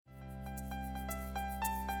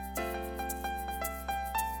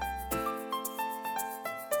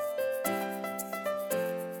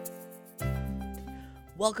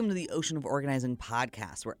Welcome to the Ocean of Organizing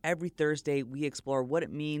podcast, where every Thursday we explore what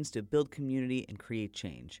it means to build community and create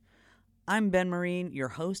change. I'm Ben Marine, your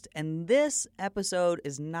host, and this episode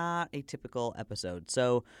is not a typical episode.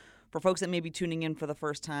 So for folks that may be tuning in for the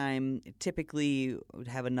first time, typically would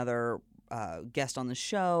have another guest on the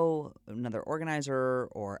show, another organizer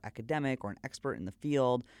or academic or an expert in the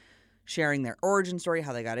field, sharing their origin story,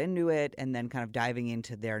 how they got into it, and then kind of diving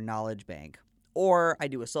into their knowledge bank. Or I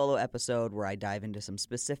do a solo episode where I dive into some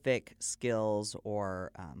specific skills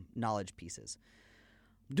or knowledge pieces.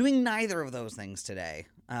 I'm doing neither of those things today.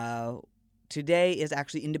 Today is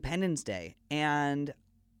actually Independence Day. And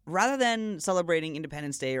rather than celebrating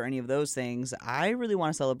Independence Day or any of those things, I really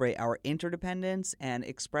want to celebrate our interdependence and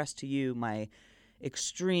express to you my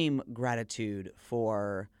extreme gratitude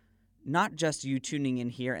for not just you tuning in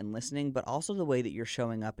here and listening, but also the way that you're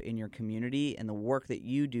showing up in your community and the work that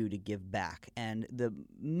you do to give back and the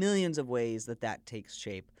millions of ways that that takes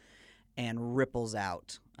shape and ripples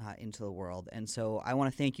out into the world. And so I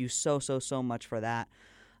want to thank you so much for that.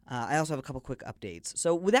 I also have a couple quick updates.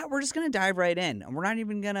 So with that, we're just going to dive right in, and we're not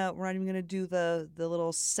even gonna do the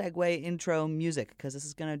little segue intro music, because this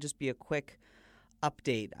is going to just be a quick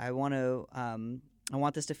update. I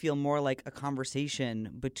want this to feel more like a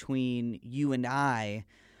conversation between you and I,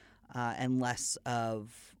 and less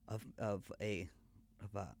of a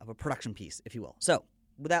production piece, if you will. So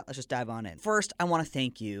with that, let's just dive on in. First, I want to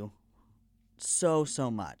thank you so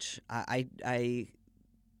much. I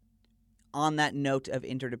on that note of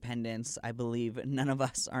interdependence, I believe none of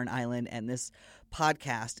us are an island, and this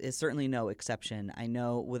podcast is certainly no exception. I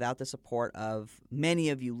know without the support of many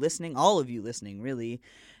of you listening, all of you listening, really,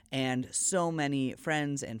 and so many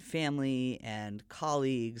friends and family and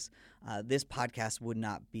colleagues, this podcast would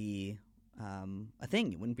not be a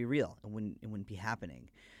thing. It wouldn't be real. It wouldn't be happening.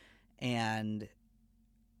 And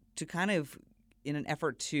to kind of, in an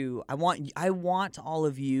effort to, I want all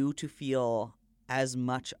of you to feel as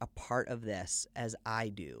much a part of this as I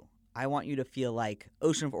do. I want you to feel like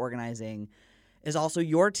Ocean of Organizing is also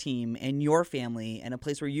your team and your family, and a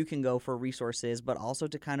place where you can go for resources, but also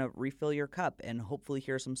to kind of refill your cup and hopefully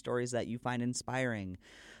hear some stories that you find inspiring,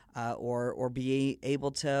 or be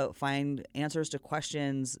able to find answers to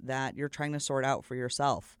questions that you're trying to sort out for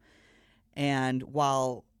yourself. And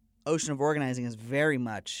while Ocean of Organizing is very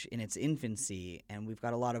much in its infancy, and we've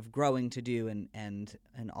got a lot of growing to do and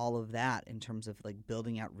all of that in terms of like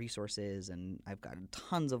building out resources, and I've got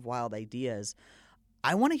tons of wild ideas,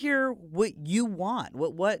 I want to hear what you want,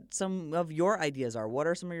 what some of your ideas are. What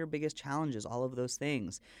are some of your biggest challenges, all of those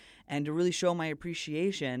things. And to really show my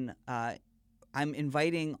appreciation, I'm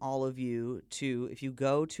inviting all of you to, if you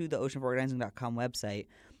go to the oceanoforganizing.com website,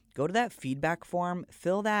 go to that feedback form,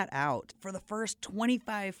 fill that out. For the first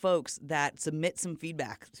 25 folks that submit some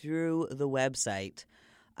feedback through the website,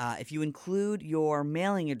 if you include your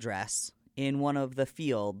mailing address in one of the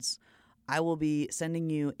fields, I will be sending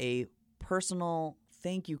you a personal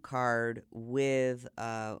thank you card with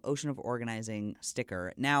Ocean of Organizing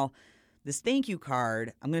sticker. Now, this thank you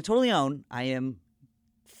card, I'm going to totally own. I am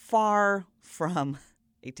far from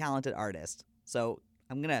a talented artist, so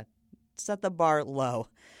I'm going to set the bar low.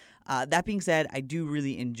 That being said, I do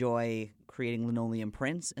really enjoy creating linoleum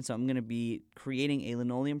prints, and so I'm going to be creating a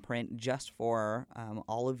linoleum print just for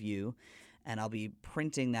all of you, and I'll be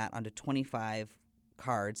printing that onto 25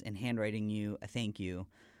 cards and handwriting you a thank you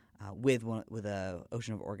with a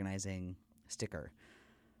Ocean of Organizing sticker.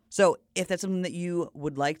 So if that's something that you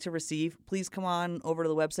would like to receive, please come on over to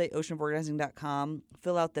the website, oceanoforganizing.com,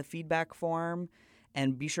 fill out the feedback form,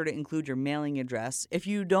 and be sure to include your mailing address. If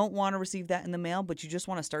you don't want to receive that in the mail, but you just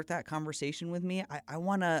want to start that conversation with me,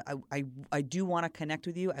 I do want to connect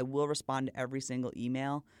with you. I will respond to every single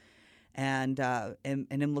email, and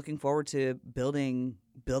I'm looking forward to building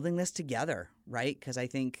this together, right? Because I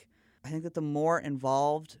think that the more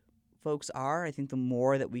involved folks are, I think the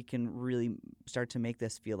more that we can really start to make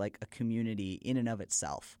this feel like a community in and of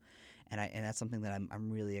itself, and that's something that I'm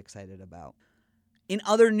really excited about. In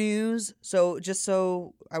other news, so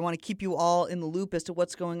I want to keep you all in the loop as to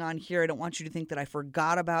what's going on here. I don't want you to think that I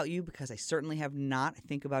forgot about you, because I certainly have not. I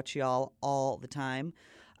think about y'all all the time.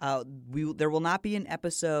 There will not be an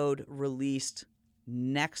episode released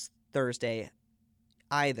next Thursday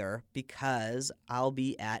either, because I'll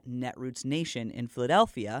be at Netroots Nation in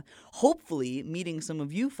Philadelphia, hopefully meeting some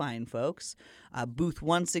of you fine folks. Booth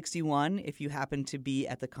 161, if you happen to be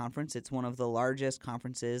at the conference. It's one of the largest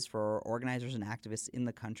conferences for organizers and activists in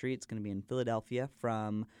the country. It's going to be in Philadelphia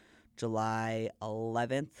from July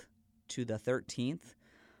 11th to the 13th.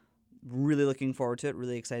 Really looking forward to it.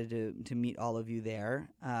 Really excited to meet all of you there.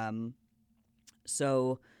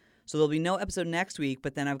 So So there'll be no episode next week,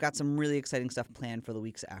 but then I've got some really exciting stuff planned for the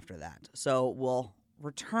weeks after that. So we'll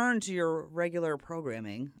return to your regular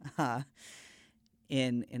programming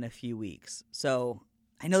in a few weeks. So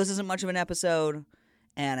I know this isn't much of an episode,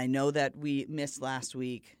 and I know that we missed last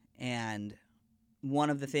week, and one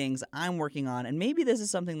of the things I'm working on, and maybe this is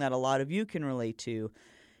something that a lot of you can relate to,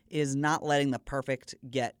 is not letting the perfect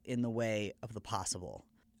get in the way of the possible.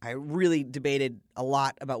 I really debated a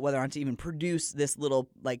lot about whether or not to even produce this little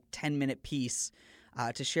 10-minute piece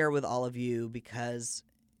to share with all of you, because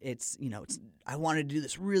I wanted to do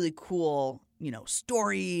this really cool,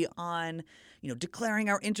 story on, declaring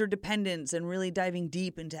our interdependence and really diving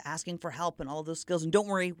deep into asking for help and all of those skills. And don't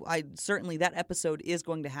worry, that episode is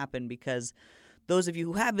going to happen, because those of you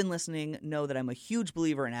who have been listening know that I'm a huge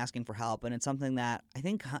believer in asking for help, and it's something that I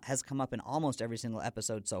think has come up in almost every single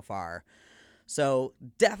episode so far. So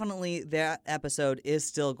definitely that episode is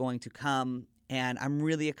still going to come, and I'm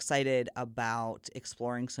really excited about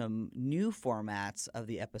exploring some new formats of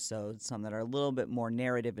the episodes, some that are a little bit more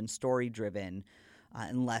narrative and story-driven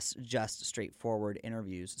and less just straightforward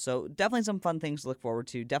interviews. So definitely some fun things to look forward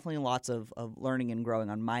to, definitely lots of learning and growing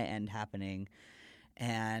on my end happening.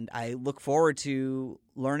 And I look forward to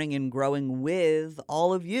learning and growing with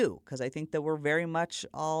all of you, because I think that we're very much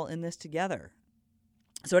all in this together.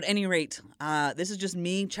 So at any rate, this is just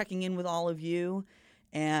me checking in with all of you,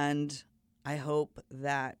 and I hope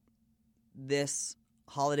that this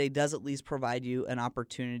holiday does at least provide you an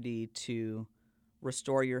opportunity to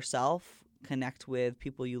restore yourself, connect with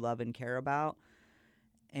people you love and care about,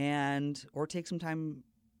 or take some time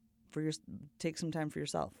for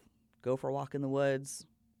yourself. Go for a walk in the woods,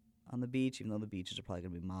 on the beach, even though the beaches are probably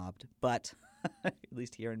going to be mobbed, but at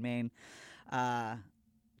least here in Maine.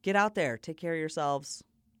 Get out there. Take care of yourselves.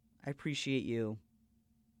 I appreciate you.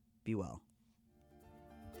 Be well.